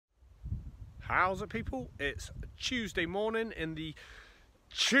How's it, people? It's Tuesday morning in the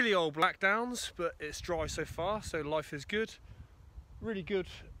chilly old Blackdowns, but it's dry so far, so life is good. Really good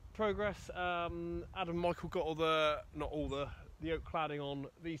progress. Adam and Michael got the oak cladding on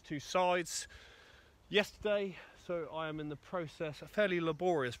these two sides yesterday, so I am in the process, a fairly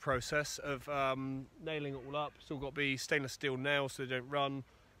laborious process of nailing it all up. Still got to be stainless steel nails so they don't run,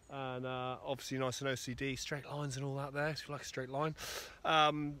 and obviously nice and OCD, straight lines and all that there, if you like a straight line.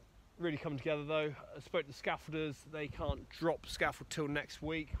 Really coming together though. I spoke to the scaffolders, they can't drop scaffold till next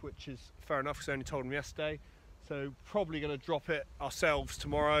week, which is fair enough because I only told them yesterday. So probably going to drop it ourselves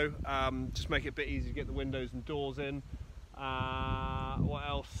tomorrow, just make it a bit easier to get the windows and doors in. What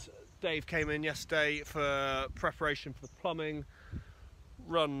else? Dave came in yesterday for preparation for the plumbing,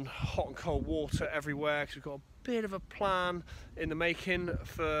 run hot and cold water everywhere because we've got a bit of a plan in the making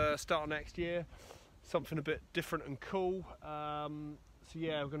for start of next year, something a bit different and cool. So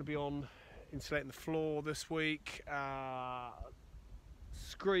yeah, we're going to be on insulating the floor this week.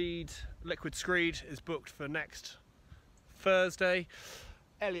 Liquid screed is booked for next Thursday.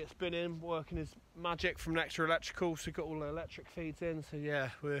 Elliot's been in working his magic from Nectar Electrical, so we've got all the electric feeds in. So yeah,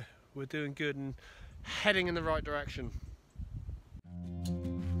 we're doing good and heading in the right direction.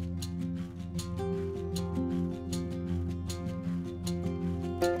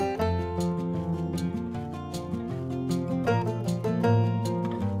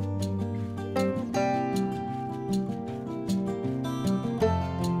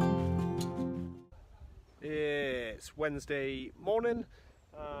 It's Wednesday morning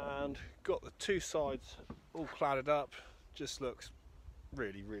and got the two sides all cladded up. Just looks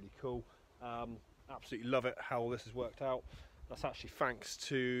really cool. Absolutely love it how all this has worked out. That's actually thanks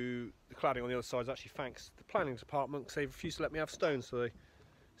to the cladding on the other side, actually thanks to the planning department because they refused to let me have stones, so they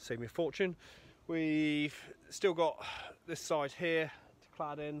saved me a fortune. We've still got this side here to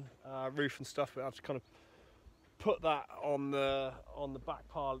clad in, roof and stuff, but I have to kind of put that on the back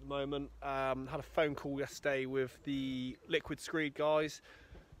pile at the moment. Had a phone call yesterday with the liquid screed guys.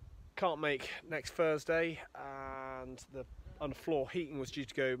 Can't make next Thursday, and the underfloor heating was due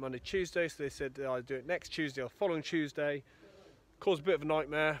to go Monday, Tuesday, so they said I'd do it next Tuesday or following Tuesday. Caused a bit of a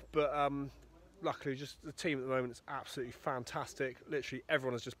nightmare, but luckily just the team at the moment is absolutely fantastic. Literally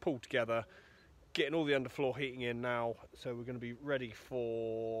everyone has just pulled together, getting all the underfloor heating in now, so we're going to be ready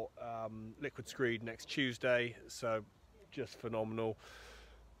for liquid screed next Tuesday, so just phenomenal.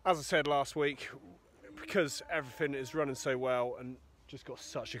 As I said last week, because everything is running so well and just got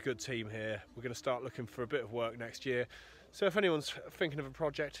such a good team here, we're going to start looking for a bit of work next year. So if anyone's thinking of a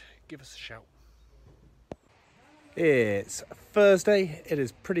project, give us a shout. It's Thursday, it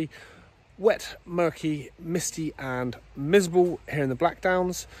is pretty wet, murky, misty and miserable here in the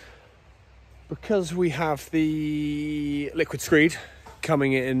Blackdowns. Because we have the liquid screed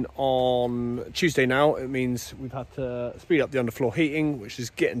coming in on Tuesday now, it means we've had to speed up the underfloor heating, which is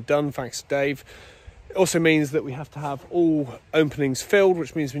getting done thanks to Dave. It also means that we have to have all openings filled,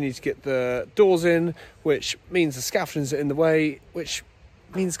 which means we need to get the doors in, which means the scaffoldings are in the way, which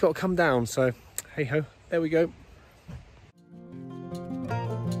means it's got to come down. So hey ho, there we go.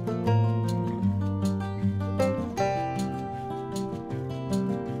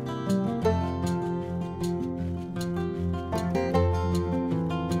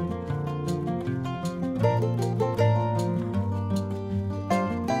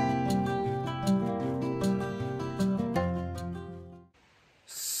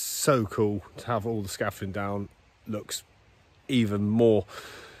 So cool to have all the scaffolding down. Looks even more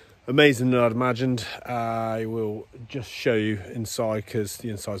amazing than I'd imagined. I will just show you inside because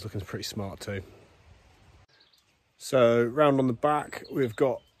the inside's looking pretty smart too. So round on the back we've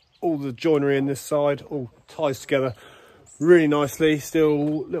got all the joinery in this side, all ties together really nicely. Still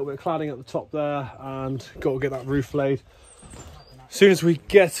a little bit of cladding at the top there, and got to get that roof laid as soon as we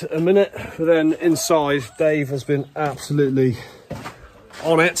get a minute. But then inside, Dave has been absolutely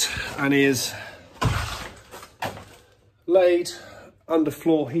on it, and he is laid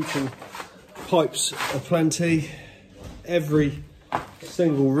underfloor heating pipes aplenty, every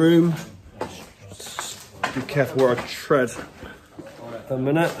single room. Be careful where I tread a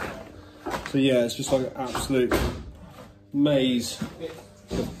minute. So yeah, it's just like an absolute maze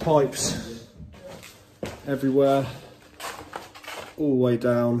of pipes everywhere, all the way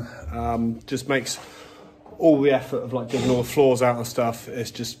down. Just makes all the effort of like getting all the floors out and stuff, it's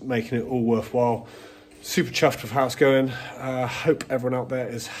just making it all worthwhile. Super chuffed with how it's going. Hope everyone out there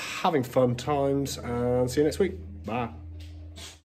is having fun times, and see you next week. Bye.